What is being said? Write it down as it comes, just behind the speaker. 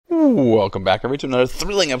Welcome back, everybody, to another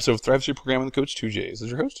thrilling episode of Thrive Street Programming with Coach 2J. This is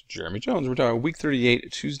your host, Jeremy Jones. We're talking week 38,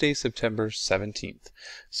 Tuesday, September 17th.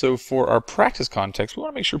 So for our practice context, we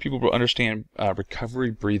want to make sure people will understand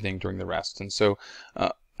recovery breathing during the rest. And so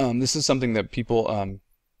this is something that people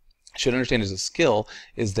should understand as a skill,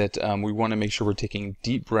 is that we want to make sure we're taking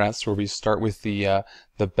deep breaths where we start with the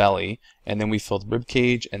belly, and then we fill the rib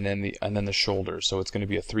cage, and then the shoulders. So it's going to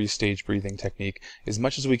be a 3-stage breathing technique. As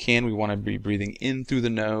much as we can, we want to be breathing in through the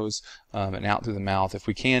nose and out through the mouth. If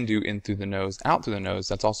we can do in through the nose, out through the nose,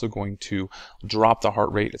 that's also going to drop the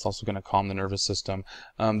heart rate. It's also going to calm the nervous system.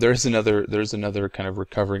 There's another kind of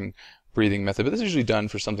recovering breathing method, but this is usually done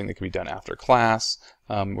for something that can be done after class,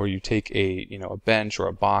 where you take a bench or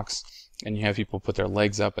a box and you have people put their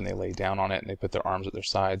legs up and they lay down on it and they put their arms at their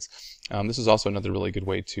sides. This is also another really good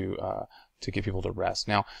way to get people to rest.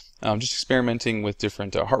 Now, just experimenting with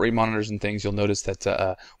different heart rate monitors and things, you'll notice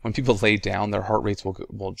that when people lay down, their heart rates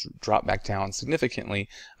will drop back down significantly,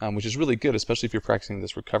 which is really good, especially if you're practicing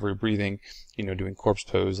this recovery breathing, doing corpse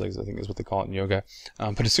pose, like I think is what they call it in yoga.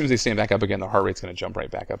 But as soon as they stand back up again, the heart rate's going to jump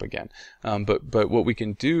right back up again. But what we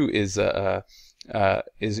can do is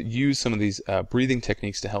use some of these breathing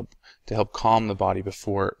techniques to help calm the body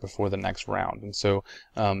before the next round. And so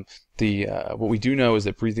what we do know is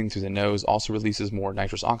that breathing through the nose also releases more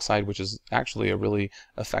nitrous oxide, which is actually a really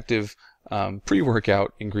effective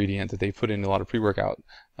pre-workout ingredient that they put in a lot of pre-workout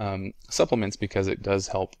supplements, because it does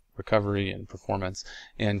help recovery and performance.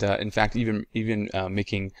 And in fact, even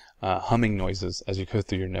making humming noises as you go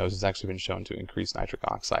through your nose has actually been shown to increase nitric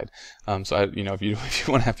oxide. So if you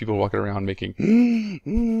want to have people walking around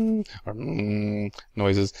making or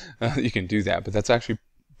noises, you can do that. But that's actually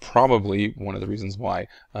probably one of the reasons why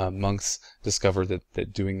monks discovered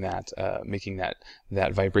that doing that, making that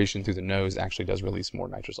vibration through the nose, actually does release more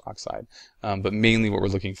nitrous oxide. But mainly what we're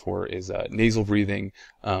looking for is nasal breathing,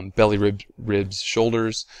 belly, ribs,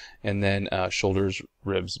 shoulders, and then shoulders,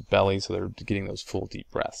 ribs, belly, so they're getting those full deep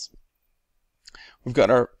breaths. We've got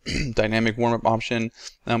our dynamic warm-up option.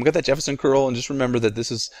 We've got that Jefferson curl, and just remember that this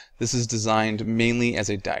is designed mainly as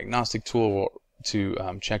a diagnostic tool to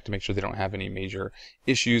check to make sure they don't have any major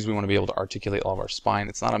issues. We want to be able to articulate all of our spine.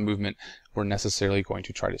 It's not a movement we're necessarily going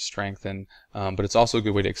to try to strengthen, but it's also a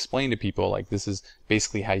good way to explain to people, like, this is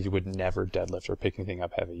basically how you would never deadlift or pick anything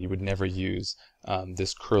up heavy. You would never use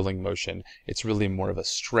this curling motion. It's really more of a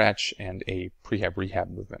stretch and a rehab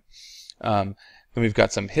movement. Then we've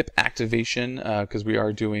got some hip activation, because we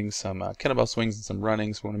are doing some kettlebell swings and some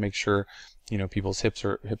running, so we want to make sure people's hips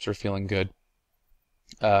are feeling good.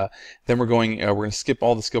 Then we're going to skip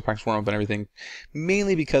all the skill practice warm-up and everything,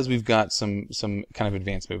 mainly because we've got some kind of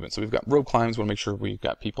advanced movement. So we've got rope climbs. We want to make sure we've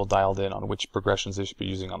got people dialed in on which progressions they should be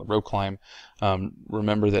using on the rope climb.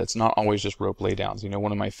 Remember that it's not always just rope laydowns.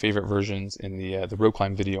 One of my favorite versions in the rope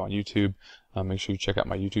climb video on YouTube, make sure you check out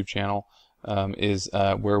my YouTube channel, is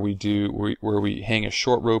where we hang a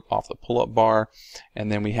short rope off the pull-up bar,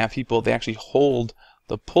 and then we have people, they actually hold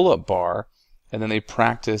the pull-up bar, and then they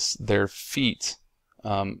practice their feet.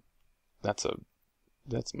 That's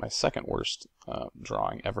my second worst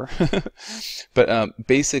drawing ever. But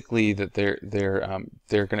basically, that they're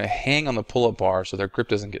going to hang on the pull-up bar so their grip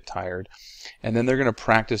doesn't get tired, and then they're going to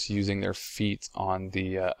practice using their feet on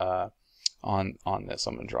the on this.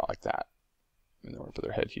 I'm going to draw like that, and then we're going to put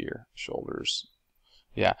their head here, shoulders.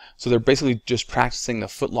 Yeah, so they're basically just practicing the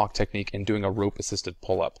footlock technique and doing a rope-assisted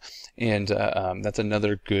pull-up, and that's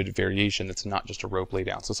another good variation that's not just a rope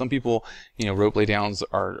laydown. So some people, rope laydowns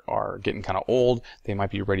are getting kind of old. They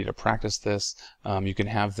might be ready to practice this. You can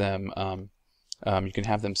have them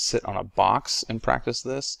sit on a box and practice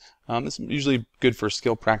this. This is usually good for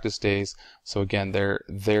skill practice days. So again,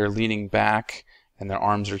 they're leaning back and their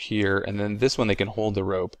arms are here, and then this one they can hold the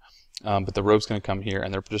rope. But the rope's going to come here,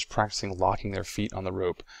 and they're just practicing locking their feet on the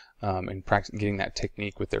rope, and getting that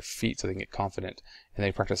technique with their feet so they can get confident. And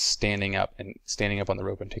they practice standing up on the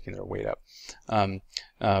rope and taking their weight up.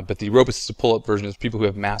 But the rope-assisted pull-up version is people who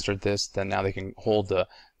have mastered this. Then now they can hold the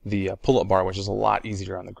pull-up bar, which is a lot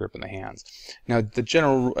easier on the grip in the hands. Now,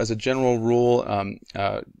 as a general rule,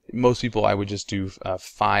 most people, I would just do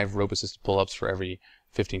 5 rope-assisted pull-ups for every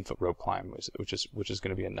 15-foot rope climb, which is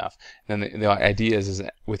going to be enough. And then the idea is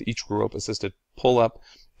that with each rope-assisted pull-up,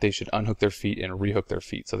 they should unhook their feet and rehook their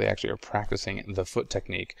feet, so they actually are practicing the foot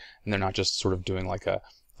technique, and they're not just sort of doing like a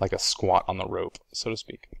squat on the rope, so to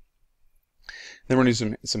speak. Then we're going to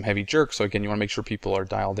do some heavy jerks. So again, you want to make sure people are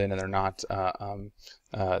dialed in and they're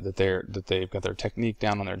that they've got their technique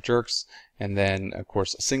down on their jerks, and then of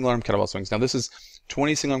course single arm kettlebell swings. Now this is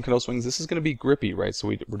 20 single arm kettlebell swings. This is going to be grippy, right? So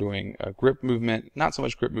we're doing a grip movement, not so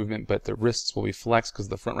much grip movement, but the wrists will be flexed because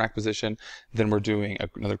of the front rack position. Then we're doing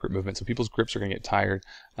another grip movement, so people's grips are going to get tired.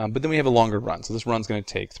 But then we have a longer run, so this run's going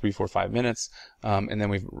to take 3, 4, 5 minutes, and then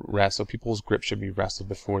we rest. So people's grip should be rested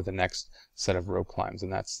before the next set of rope climbs,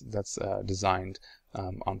 and that's designed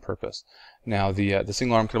on purpose. Now the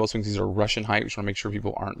single arm kettlebell swings, these are Russian height. We just want to make sure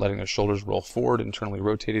people aren't letting their shoulders roll forward, internally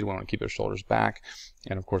rotated. We want to keep their shoulders back,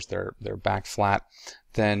 and of course their back flat.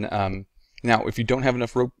 Then now if you don't have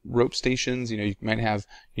enough rope stations, you might have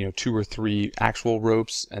 2 or 3 actual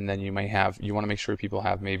ropes, and then you want to make sure people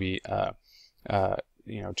have maybe 2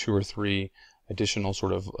 or 3 additional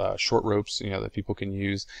sort of short ropes that people can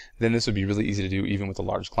use. Then this would be really easy to do even with a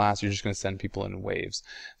large class. You're just going to send people in waves.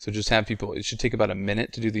 So just have people, it should take about a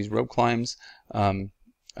minute to do these rope climbs. So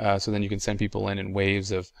then you can send people in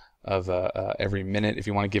waves of every minute. If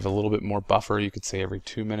you want to give a little bit more buffer, you could say every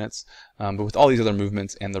 2 minutes. But with all these other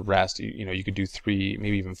movements and the rest, you could do 3,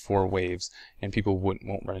 maybe even 4 waves, and people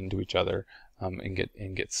won't run into each other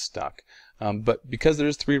and get stuck. But because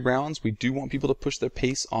there's 3 rounds, we do want people to push their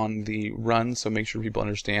pace on the run. So make sure people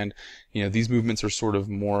understand, these movements are sort of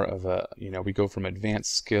more of a, we go from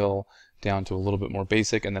advanced skill down to a little bit more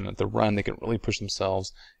basic, and then at the run they can really push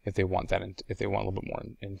themselves if they want that, if they want a little bit more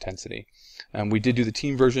intensity. We did do the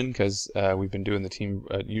team version because we've been doing the team,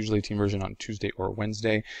 usually team version on Tuesday or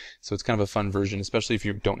Wednesday, so it's kind of a fun version, especially if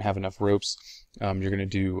you don't have enough ropes. You're going to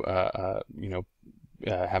do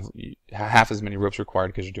have half as many ropes required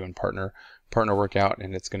because you're doing partner workout,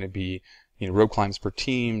 and it's going to be rope climbs per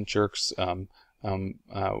team, jerks.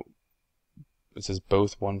 It says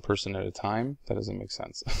both one person at a time. That doesn't make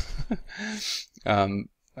sense.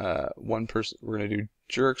 One person. We're going to do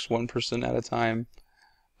jerks 1 person at a time.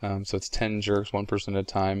 So it's 10 jerks 1 person at a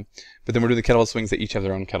time. But then we're doing the kettlebell swings that each have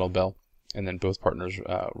their own kettlebell, and then both partners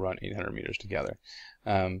run 800 meters together.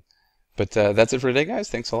 But that's it for today, guys.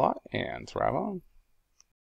 Thanks a lot, and thrive on.